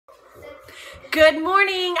Good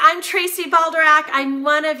morning, I'm Tracy Baldorak. I'm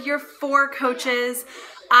one of your 4 coaches.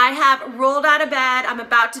 I have rolled out of bed. I'm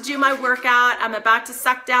about to do my workout. I'm about to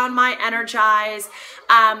suck down my Energize.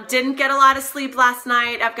 Didn't get a lot of sleep last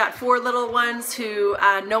night. I've got 4 little ones who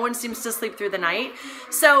no one seems to sleep through the night.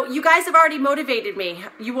 So you guys have already motivated me.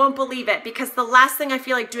 You won't believe it, because the last thing I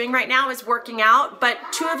feel like doing right now is working out. But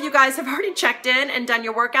 2 of you guys have already checked in and done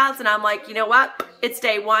your workouts, and I'm like, you know what? It's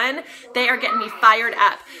day 1. They are getting me fired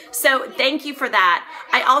up. So thank you for that.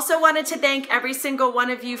 I also wanted to thank every single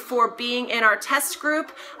one of you for being in our test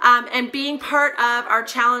group and being part of our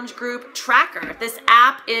challenge group tracker. This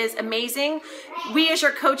app is amazing. We as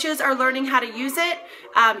your coaches are learning how to use it.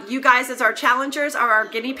 You guys as our challengers are our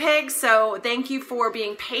guinea pigs. So thank you for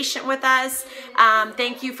being patient with us.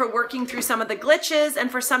 Thank you for working through some of the glitches.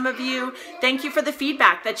 And for some of you, thank you for the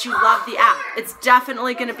feedback that you love the app. It's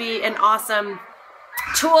definitely going to be an awesome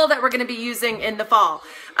tool that we're going to be using in the fall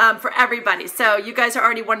for everybody. So you guys are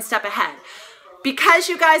already one step ahead. Because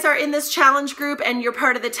you guys are in this challenge group and you're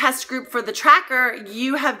part of the test group for the tracker,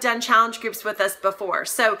 you have done challenge groups with us before.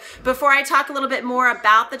 So before I talk a little bit more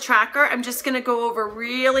about the tracker, I'm just going to go over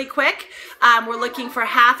really quick. We're looking for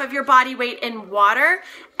half of your body weight in water.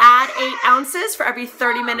 Add 8 ounces for every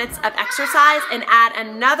 30 minutes of exercise, and add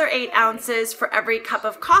another 8 ounces for every cup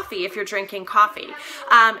of coffee if you're drinking coffee.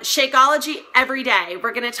 Shakeology every day.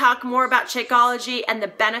 We're going to talk more about Shakeology and the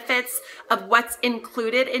benefits of what's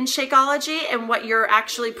included in Shakeology and what you're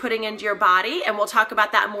actually putting into your body, and we'll talk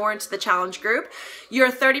about that more into the challenge group. Your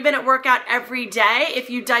 30-minute workout every day. If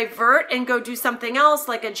you divert and go do something else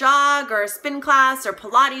like a jog or a spin class or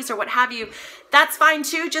Pilates or what have you, that's fine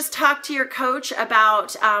too. Just talk to your coach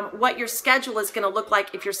about what your schedule is going to look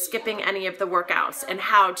like if you're skipping any of the workouts, and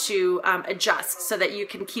how to adjust so that you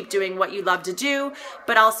can keep doing what you love to do,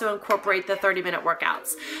 but also incorporate the 30-minute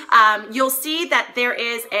workouts. You'll see that there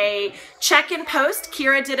is a check-in post.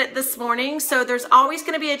 Kira did it this morning. So there's always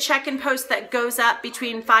going to be a check-in post that goes up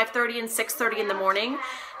between 5:30 and 6:30 in the morning.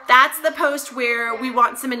 That's the post where we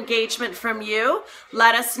want some engagement from you.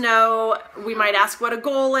 Let us know. We might ask what a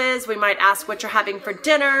goal is. We might ask what you're having for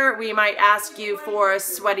dinner. We might ask you for a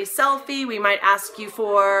sweaty selfie. We might ask you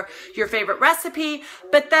for your favorite recipe.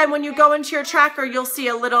 But then when you go into your tracker, you'll see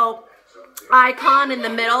a little icon in the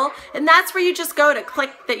middle, and that's where you just go to click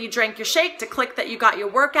that you drank your shake, to click that you got your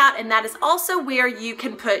workout, and that is also where you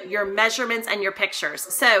can put your measurements and your pictures.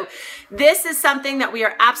 So this is something that we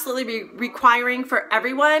are absolutely requiring for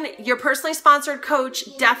everyone. Your personally sponsored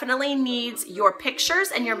coach definitely needs your pictures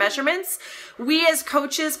and your measurements. We as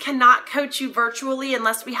coaches cannot coach you virtually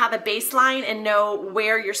unless we have a baseline and know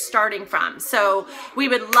where you're starting from. So we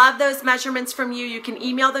would love those measurements from you. You can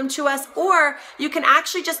email them to us, or you can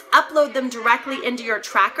actually just upload them directly into your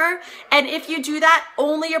tracker. And if you do that,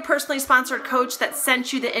 only your personally sponsored coach that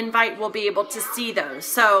sent you the invite will be able to see those.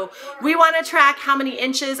 So we want to track how many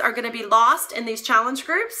inches are going to be lost in these challenge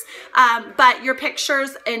groups, but your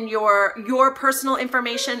pictures and your personal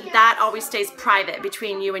information, that always stays private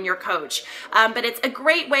between you and your coach. But it's a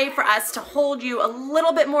great way for us to hold you a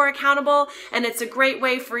little bit more accountable, and it's a great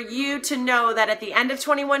way for you to know that at the end of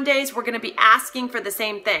 21 days, we're going to be asking for the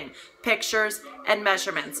same thing: pictures and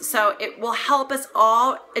measurements. So it will help us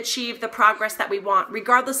all achieve the progress that we want,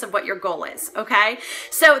 regardless of what your goal is, okay?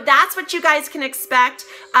 So that's what you guys can expect.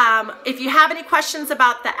 If you have any questions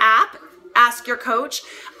about the app, ask your coach.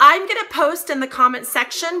 I'm going to post in the comment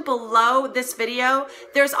section below this video.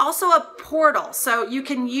 There's also a portal. So you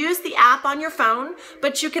can use the app on your phone,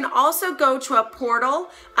 but you can also go to a portal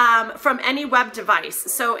from any web device.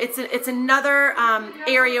 So it's another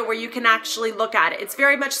area where you can actually look at it. It's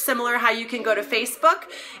very much similar how you can go to Facebook,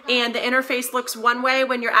 and the interface looks one way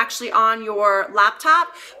when you're actually on your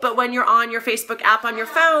laptop, but when you're on your Facebook app on your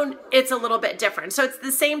phone, it's a little bit different. So it's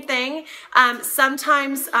the same thing.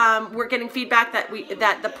 Sometimes we're getting feedback that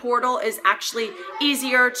the portal is actually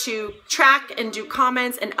easier to track and do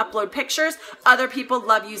comments and upload pictures. Other people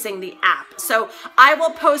love using the app. So I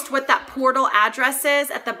will post what that portal address is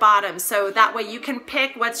at the bottom, so that way you can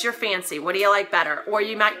pick what's your fancy. What do you like better? Or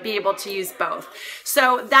you might be able to use both.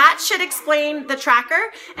 So that should explain the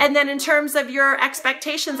tracker. And then in terms of your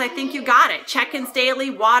expectations, I think you got it. Check-ins daily,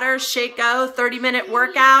 water, Shake-O, 30-minute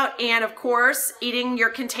workout, and of course, eating your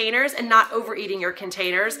containers and not overeating your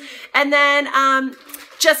containers. And then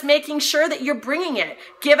just making sure that you're bringing it.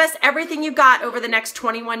 Give us everything you got over the next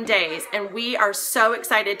 21 days, and we are so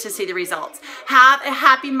excited to see the results. Have a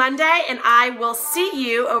happy Monday, and I will see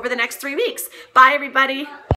you over the next 3 weeks. Bye, everybody.